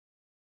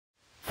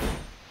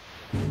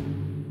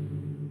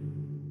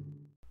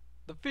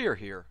The Fear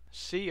here,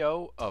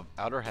 CO of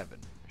Outer Heaven,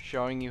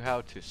 showing you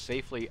how to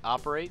safely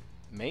operate,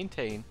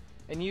 maintain,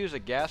 and use a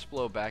gas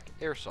blowback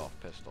airsoft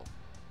pistol.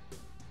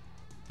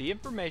 The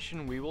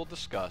information we will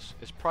discuss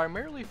is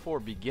primarily for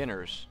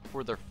beginners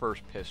for their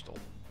first pistol.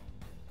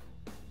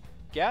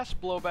 Gas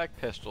blowback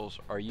pistols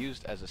are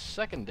used as a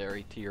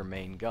secondary to your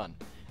main gun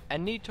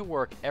and need to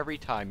work every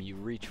time you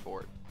reach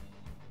for it.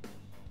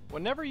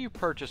 Whenever you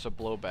purchase a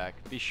blowback,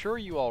 be sure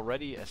you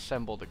already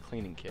assembled a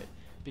cleaning kit,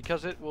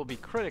 because it will be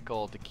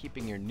critical to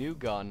keeping your new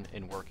gun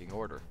in working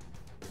order.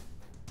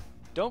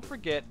 Don't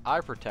forget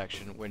eye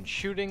protection when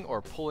shooting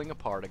or pulling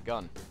apart a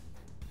gun.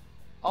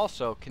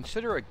 Also,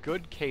 consider a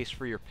good case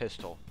for your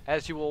pistol,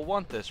 as you will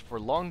want this for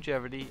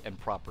longevity and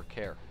proper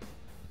care.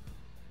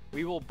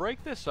 We will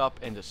break this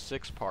up into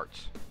 6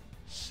 parts: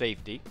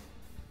 safety,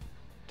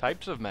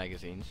 types of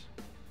magazines,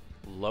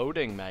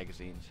 loading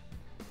magazines,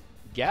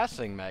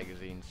 gassing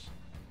magazines,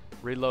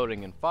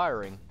 reloading and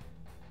firing,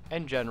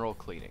 and general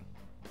cleaning.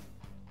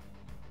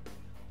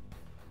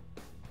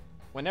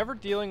 Whenever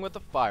dealing with a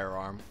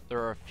firearm,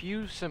 there are a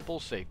few simple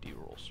safety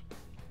rules.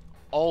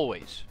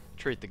 Always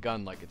treat the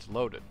gun like it's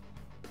loaded.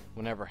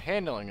 Whenever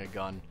handling a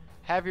gun,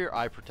 have your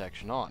eye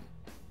protection on.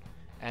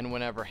 And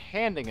whenever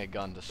handing a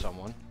gun to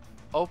someone,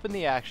 open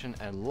the action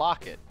and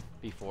lock it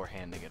before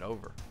handing it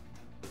over.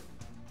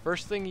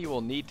 First thing you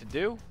will need to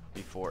do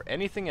before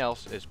anything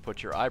else is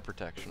put your eye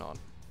protection on.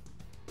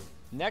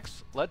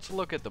 Next, let's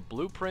look at the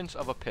blueprints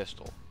of a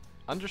pistol.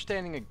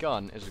 Understanding a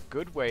gun is a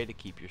good way to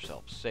keep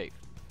yourself safe.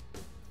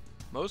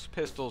 Most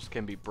pistols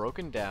can be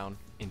broken down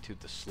into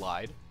the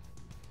slide,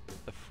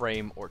 the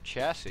frame or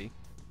chassis,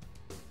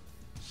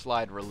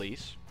 slide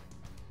release,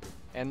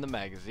 and the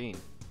magazine.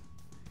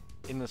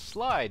 In the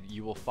slide,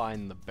 you will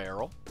find the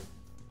barrel,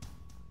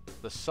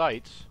 the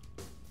sights,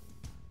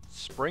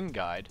 spring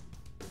guide,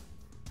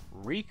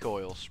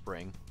 recoil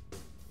spring,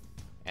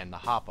 and the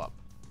hop-up.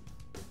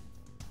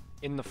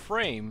 In the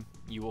frame,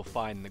 you will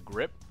find the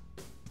grip,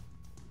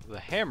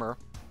 the hammer,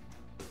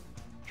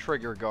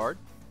 trigger guard,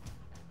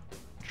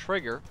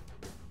 trigger,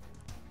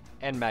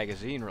 and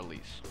magazine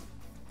release.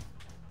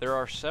 There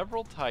are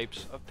several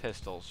types of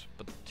pistols,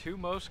 but the 2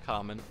 most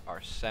common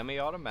are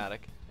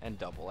semi-automatic and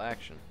double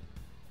action.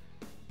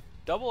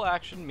 Double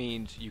action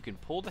means you can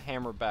pull the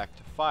hammer back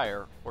to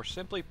fire or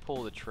simply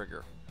pull the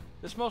trigger.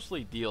 This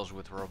mostly deals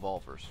with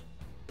revolvers.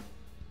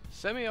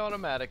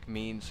 Semi-automatic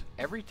means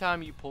every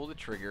time you pull the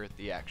trigger,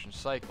 the action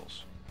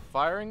cycles,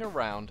 firing a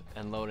round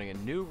and loading a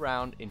new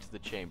round into the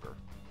chamber,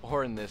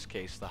 or in this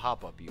case, the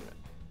hop-up unit.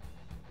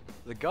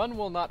 The gun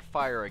will not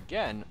fire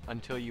again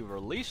until you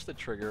release the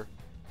trigger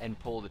and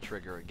pull the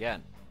trigger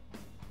again.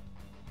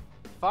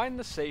 Find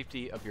the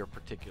safety of your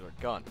particular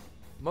gun.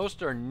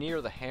 Most are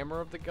near the hammer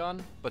of the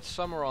gun, but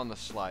some are on the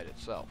slide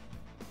itself.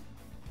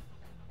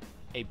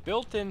 A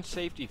built-in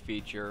safety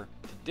feature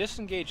to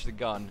disengage the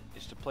gun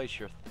is to place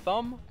your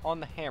thumb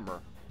on the hammer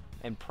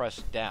and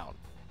press down.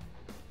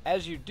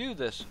 As you do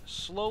this,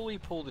 slowly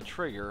pull the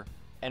trigger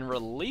and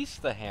release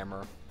the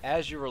hammer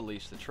as you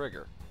release the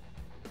trigger.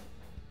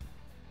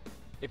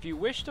 If you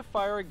wish to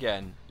fire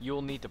again, you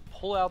will need to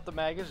pull out the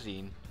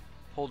magazine,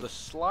 pull the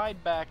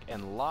slide back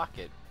and lock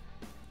it,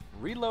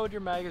 reload your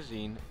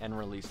magazine, and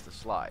release the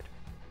slide.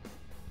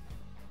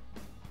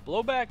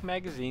 Blowback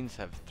magazines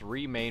have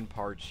 3 main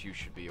parts you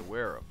should be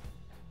aware of: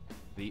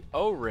 the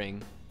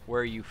O-ring,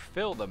 where you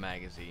fill the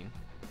magazine,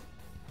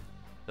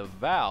 the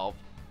valve,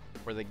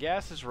 where the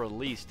gas is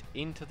released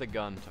into the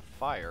gun to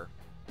fire,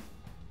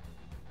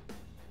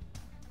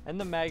 and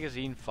the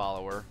magazine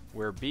follower,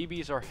 where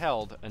BBs are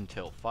held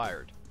until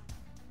fired.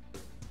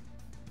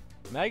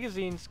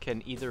 Magazines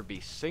can either be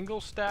single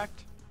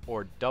stacked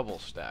or double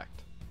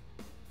stacked.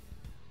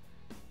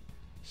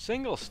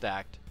 Single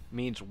stacked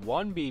means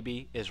one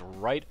BB is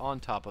right on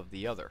top of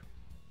the other.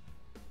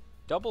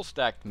 Double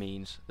stacked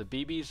means the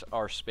BBs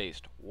are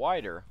spaced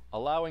wider,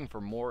 allowing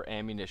for more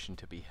ammunition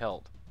to be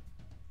held.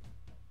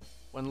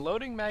 When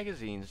loading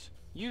magazines,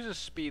 use a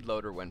speed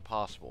loader when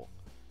possible.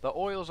 The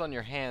oils on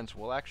your hands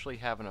will actually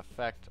have an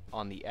effect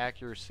on the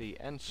accuracy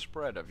and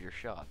spread of your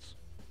shots.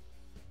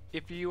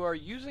 If you are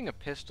using a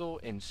pistol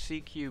in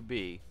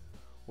CQB,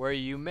 where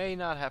you may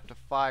not have to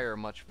fire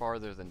much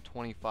farther than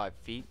 25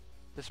 feet,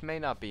 this may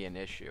not be an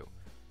issue.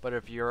 But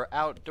if you're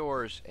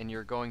outdoors and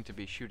you're going to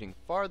be shooting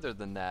farther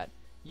than that,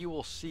 you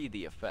will see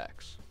the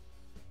effects.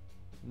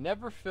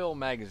 Never fill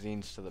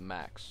magazines to the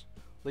max.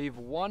 Leave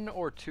 1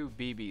 or 2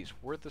 BBs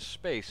worth of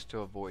space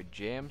to avoid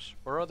jams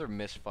or other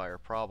misfire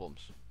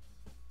problems.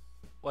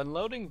 When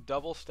loading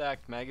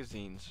double-stacked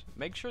magazines,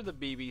 make sure the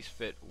BBs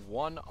fit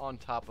one on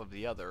top of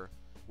the other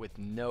with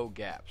no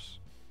gaps.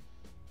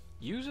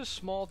 Use a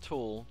small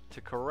tool to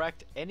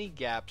correct any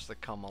gaps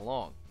that come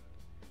along.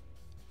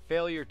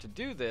 Failure to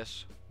do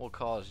this will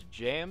cause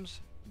jams,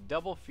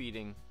 double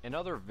feeding, and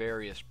other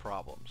various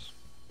problems.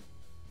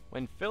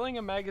 When filling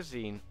a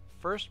magazine,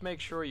 first make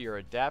sure your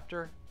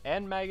adapter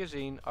and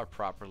magazine are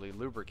properly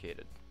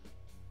lubricated.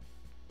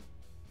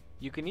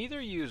 You can either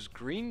use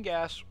green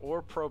gas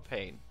or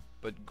propane,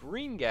 but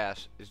green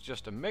gas is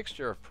just a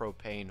mixture of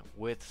propane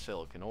with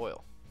silicon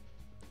oil.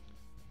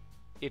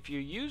 If you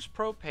use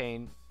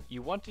propane,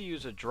 you want to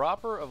use a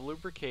dropper of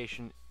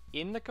lubrication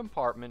in the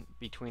compartment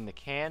between the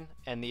can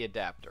and the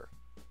adapter.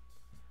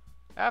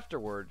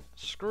 Afterward,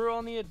 screw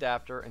on the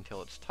adapter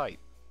until it's tight.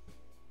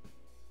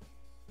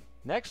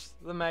 Next,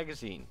 the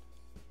magazine.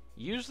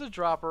 Use the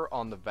dropper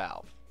on the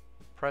valve.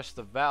 Press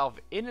the valve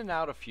in and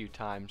out a few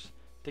times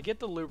to get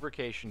the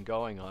lubrication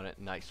going on it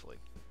nicely.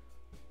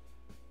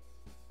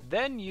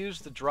 Then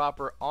use the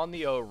dropper on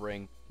the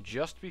O-ring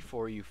just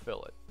before you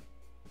fill it.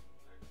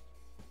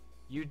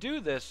 You do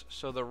this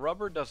so the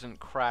rubber doesn't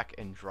crack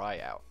and dry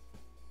out.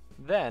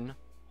 Then,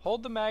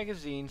 hold the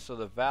magazine so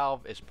the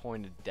valve is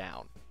pointed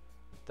down.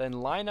 Then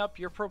line up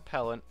your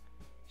propellant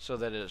so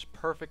that it is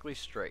perfectly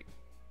straight.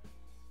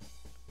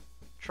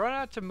 Try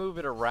not to move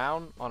it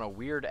around on a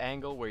weird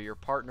angle where your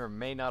partner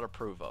may not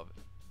approve of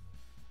it.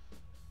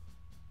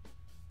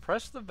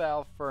 Press the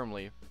valve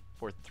firmly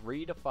for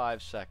 3 to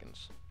 5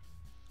 seconds.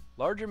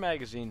 Larger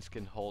magazines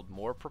can hold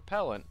more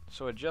propellant,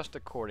 so adjust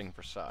according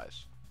for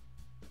size.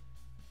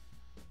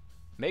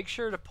 Make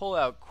sure to pull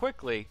out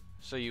quickly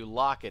so you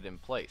lock it in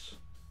place.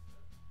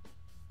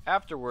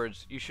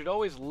 Afterwards, you should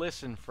always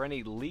listen for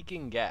any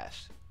leaking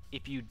gas.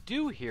 If you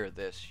do hear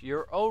this,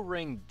 your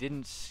O-ring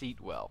didn't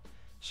seat well,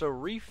 so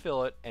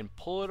refill it and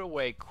pull it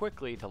away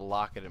quickly to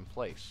lock it in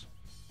place.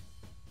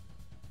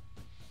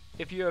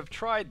 If you have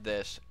tried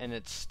this and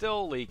it's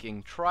still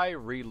leaking, try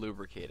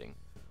re-lubricating,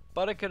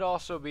 but it could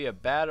also be a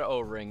bad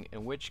O-ring,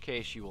 in which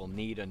case you will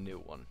need a new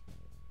one.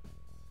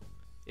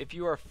 If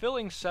you are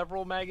filling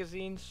several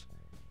magazines,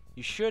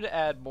 you should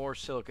add more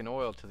silicone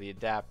oil to the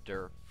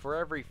adapter for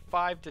every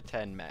 5 to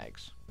 10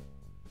 mags.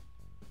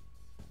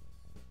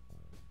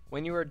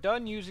 When you are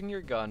done using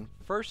your gun,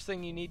 first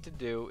thing you need to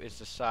do is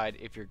decide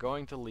if you're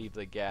going to leave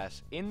the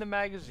gas in the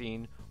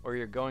magazine or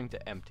you're going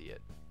to empty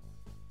it.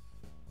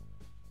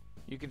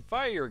 You can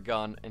fire your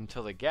gun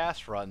until the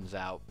gas runs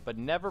out, but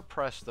never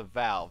press the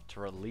valve to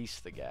release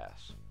the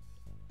gas.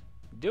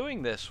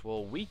 Doing this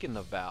will weaken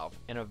the valve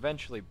and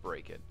eventually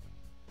break it.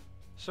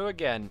 So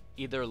again,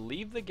 either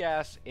leave the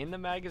gas in the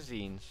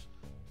magazines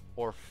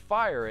or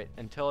fire it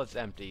until it's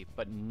empty,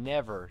 but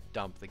never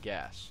dump the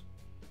gas.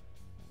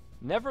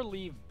 Never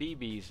leave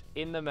BBs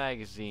in the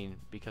magazine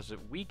because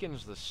it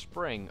weakens the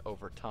spring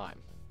over time.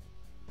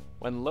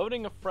 When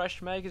loading a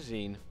fresh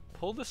magazine,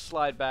 pull the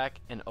slide back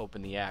and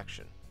open the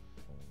action.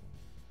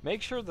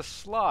 Make sure the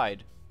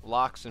slide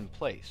locks in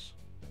place.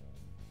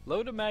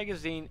 Load a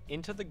magazine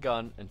into the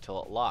gun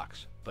until it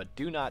locks, but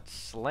do not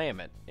slam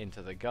it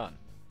into the gun.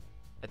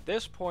 At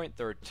this point,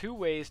 there are 2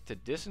 ways to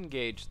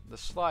disengage the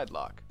slide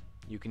lock.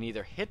 You can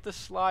either hit the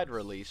slide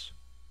release,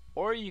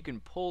 or you can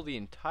pull the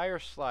entire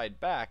slide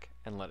back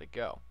and let it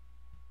go.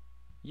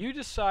 You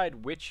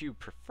decide which you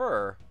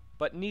prefer,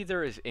 but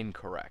neither is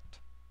incorrect.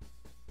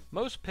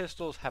 Most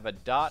pistols have a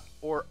dot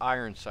or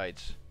iron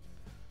sights.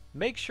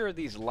 Make sure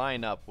these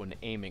line up when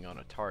aiming on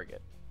a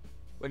target.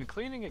 When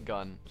cleaning a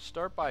gun,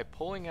 start by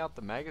pulling out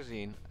the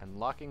magazine and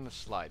locking the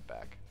slide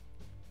back.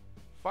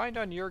 Find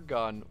on your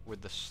gun where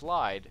the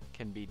slide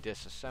can be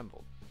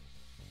disassembled.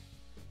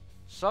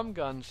 Some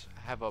guns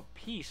have a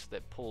piece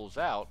that pulls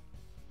out,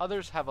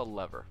 others have a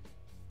lever.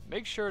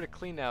 Make sure to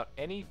clean out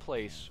any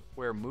place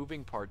where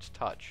moving parts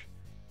touch,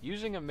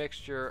 using a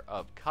mixture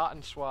of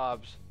cotton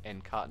swabs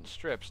and cotton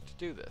strips to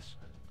do this.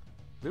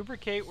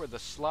 Lubricate where the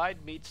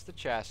slide meets the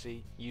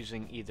chassis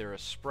using either a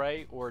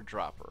spray or a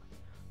dropper.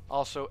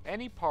 Also,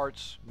 any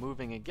parts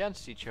moving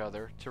against each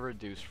other to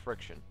reduce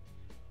friction.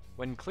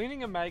 When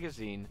cleaning a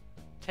magazine,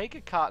 take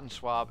a cotton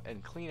swab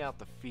and clean out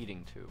the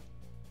feeding tube.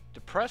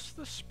 Depress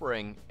the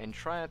spring and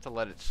try not to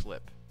let it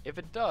slip. If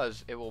it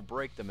does, it will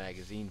break the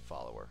magazine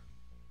follower.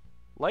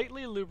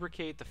 Lightly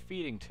lubricate the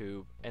feeding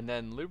tube and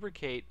then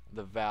lubricate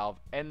the valve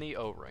and the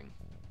O-ring.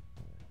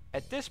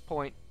 At this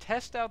point,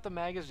 test out the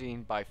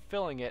magazine by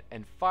filling it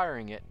and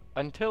firing it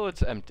until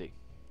it's empty.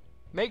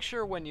 Make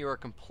sure when you are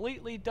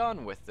completely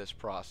done with this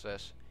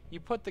process,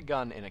 you put the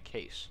gun in a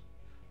case.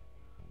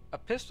 A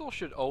pistol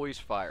should always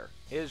fire.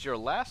 It is your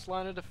last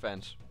line of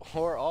defense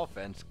or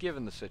offense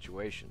given the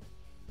situation.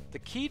 The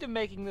key to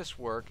making this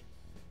work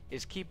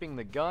is keeping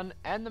the gun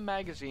and the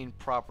magazine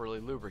properly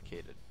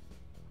lubricated.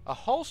 A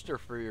holster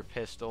for your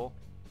pistol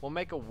will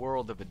make a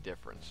world of a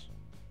difference.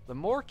 The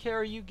more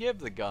care you give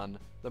the gun,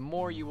 the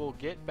more you will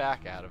get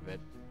back out of it,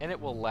 and it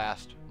will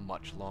last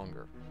much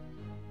longer.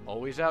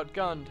 Always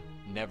outgunned,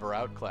 never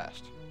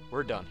outclassed.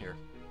 We're done here.